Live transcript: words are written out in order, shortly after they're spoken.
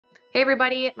Hey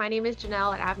everybody, my name is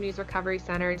Janelle at Avenues Recovery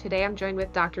Center. Today I'm joined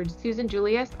with Dr. Susan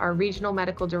Julius, our Regional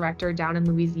Medical Director down in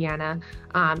Louisiana.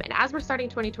 And as we're starting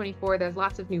 2024, there's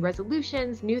lots of new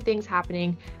resolutions, new things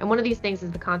happening. And one of these things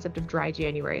is the concept of dry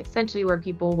January, essentially where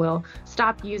people will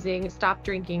stop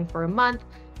drinking for a month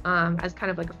as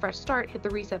kind of like a fresh start, hit the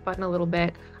reset button a little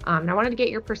bit. And I wanted to get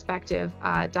your perspective,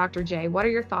 Dr. J. What are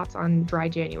your thoughts on dry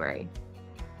January?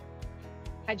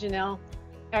 Hi, Janelle.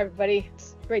 Hi, everybody.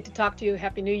 It's great to talk to you.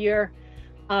 Happy New Year.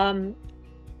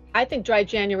 I think dry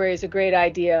January is a great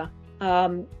idea.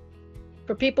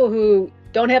 For people who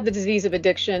don't have the disease of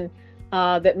addiction,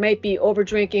 that might be over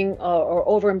drinking or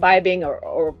over imbibing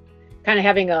or kind of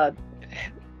having a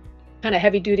kind of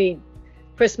heavy duty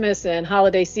Christmas and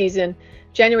holiday season,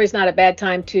 January is not a bad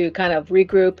time to kind of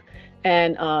regroup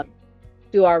and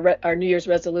do our New Year's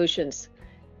resolutions.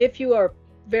 If you are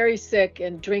very sick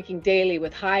and drinking daily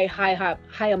with high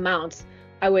amounts,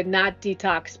 I would not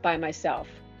detox by myself.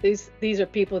 These are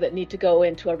people that need to go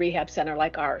into a rehab center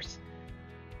like ours.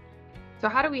 So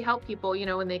how do we help people,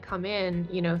 when they come in,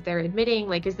 if they're admitting,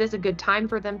 like, is this a good time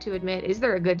for them to admit? Is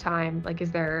there a good time? Like,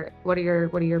 what are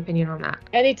your opinion on that?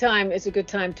 Anytime is a good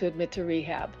time to admit to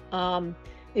rehab.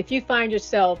 If you find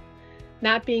yourself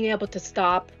not being able to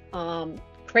stop,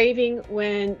 craving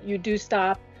when you do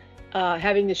stop,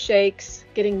 having the shakes,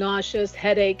 getting nauseous,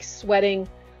 headaches, sweating,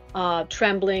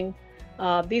 trembling.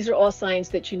 These are all signs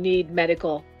that you need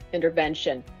medical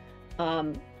intervention.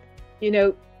 About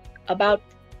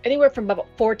anywhere from about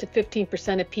 4 to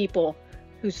 15% of people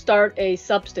who start a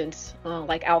substance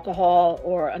like alcohol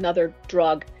or another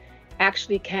drug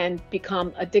actually can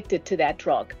become addicted to that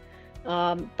drug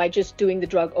by just doing the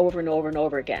drug over and over and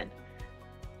over again.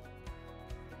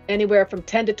 Anywhere from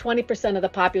 10 to 20% of the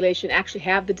population actually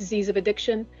have the disease of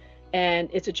addiction, and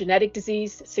it's a genetic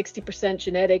disease, 60%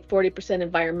 genetic, 40%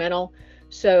 environmental.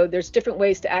 So there's different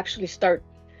ways to actually start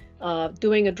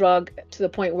doing a drug to the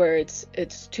point where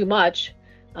it's too much.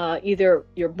 Either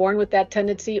you're born with that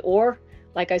tendency, or,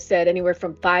 like I said, anywhere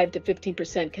from 5 to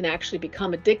 15% can actually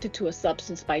become addicted to a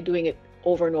substance by doing it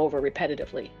over and over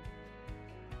repetitively.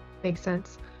 Makes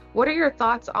sense. What are your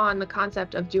thoughts on the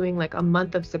concept of doing like a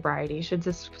month of sobriety? Should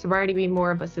this sobriety be more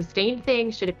of a sustained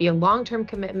thing? Should it be a long-term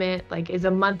commitment? Like, is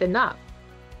a month enough?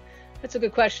 That's a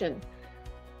good question.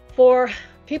 For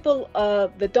people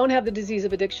that don't have the disease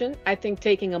of addiction, I think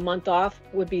taking a month off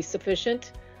would be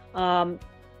sufficient.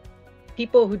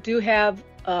 People who do have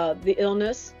the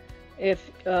illness,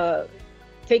 if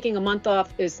taking a month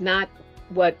off is not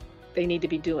what they need to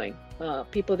be doing.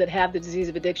 People that have the disease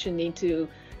of addiction need to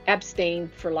abstain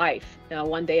for life,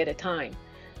 one day at a time.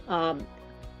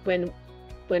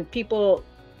 When people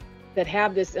that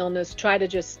have this illness try to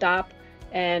just stop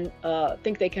and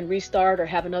think they can restart or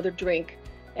have another drink,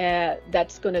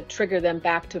 that's going to trigger them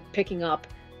back to picking up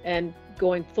and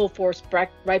going full force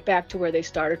right back to where they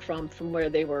started from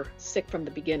where they were sick from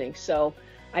the beginning. So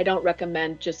I don't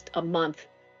recommend just a month.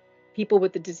 People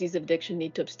with the disease of addiction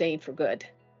need to abstain for good,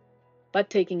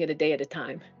 but taking it a day at a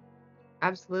time.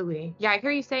 Absolutely. Yeah, I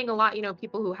hear you saying a lot,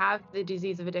 people who have the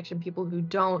disease of addiction, people who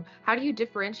don't. How do you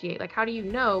differentiate? Like, how do you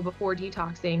know before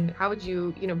detoxing? How would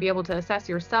you, be able to assess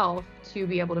yourself to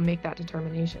be able to make that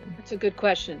determination? That's a good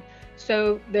question.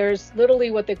 So there's literally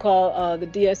what they call the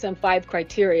DSM-5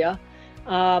 criteria.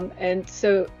 And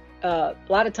so a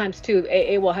lot of times too,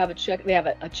 AA will have they have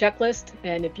a checklist.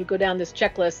 And if you go down this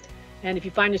checklist and if you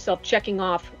find yourself checking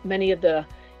off many of the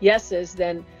yeses,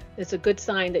 then it's a good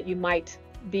sign that you might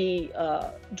be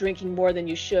drinking more than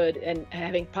you should and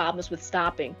having problems with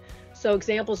stopping. So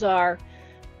examples are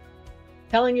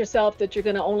telling yourself that you're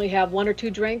going to only have 1 or 2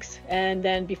 drinks, and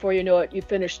then before you know it, you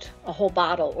finished a whole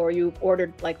bottle, or you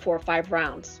ordered like 4 or 5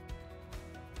 rounds.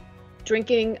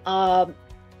 Drinking at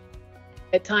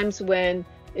times when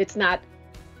it's not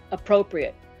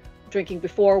appropriate. Drinking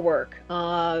before work,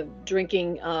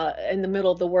 drinking in the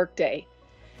middle of the workday,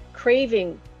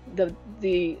 craving the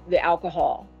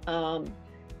alcohol.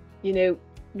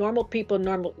 Normal people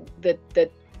that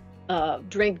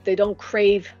drink, they don't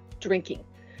crave drinking.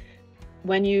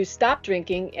 When you stop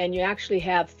drinking and you actually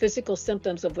have physical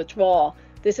symptoms of withdrawal,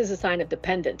 this is a sign of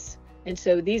dependence. And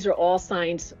so these are all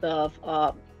signs of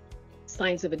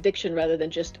addiction rather than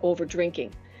just over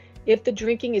drinking. If the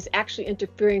drinking is actually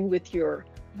interfering with your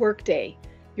workday,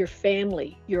 your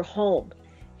family, your home,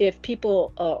 if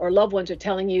people or loved ones are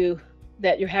telling you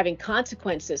that you're having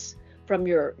consequences from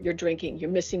your drinking, you're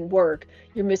missing work,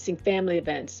 you're missing family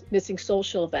events, missing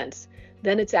social events,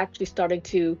 then it's actually starting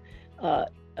to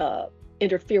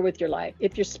interfere with your life.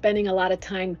 If you're spending a lot of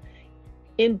time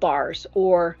in bars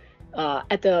or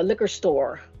at the liquor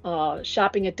store,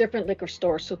 shopping at different liquor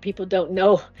stores so people don't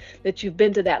know that you've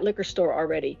been to that liquor store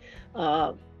already.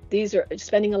 These are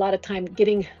spending a lot of time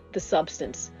getting the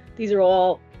substance. These are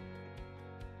all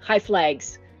high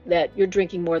flags that you're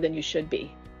drinking more than you should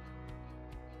be.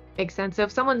 Makes sense. So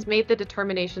if someone's made the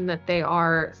determination that they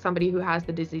are somebody who has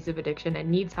the disease of addiction and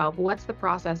needs help, what's the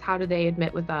process? How do they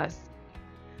admit with us?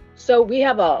 So we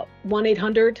have a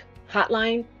 1-800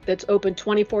 hotline that's open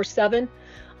 24/7.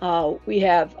 We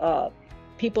have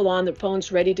people on the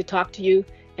phones ready to talk to you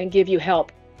and give you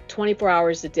help 24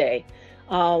 hours a day.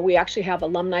 We actually have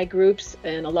alumni groups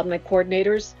and alumni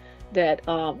coordinators that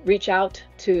reach out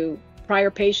to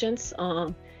prior patients,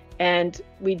 and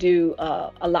we do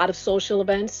a lot of social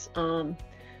events.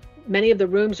 Many of the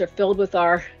rooms are filled with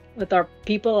our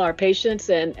people, our patients,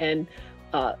 and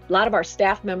a lot of our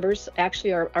staff members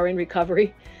actually are in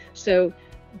recovery. So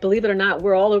believe it or not,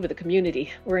 we're all over the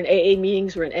community. We're in AA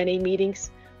meetings, we're in NA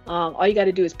meetings. All you got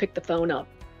to do is pick the phone up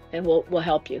and we'll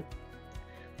help you.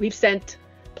 We've sent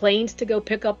planes to go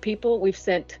pick up people. We've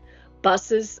sent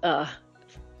buses,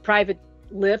 private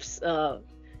lifts,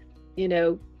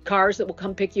 cars that will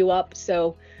come pick you up.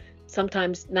 So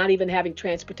sometimes not even having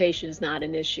transportation is not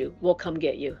an issue. We'll come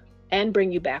get you and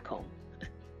bring you back home.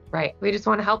 Right. We just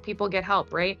want to help people get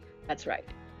help, right? That's right.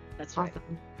 That's awesome.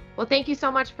 Right. Well, thank you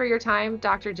so much for your time,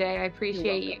 Dr. J. I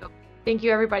appreciate you. Thank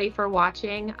you, everybody, for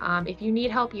watching. If you need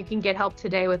help, you can get help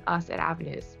today with us at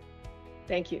Avenues.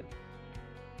 Thank you.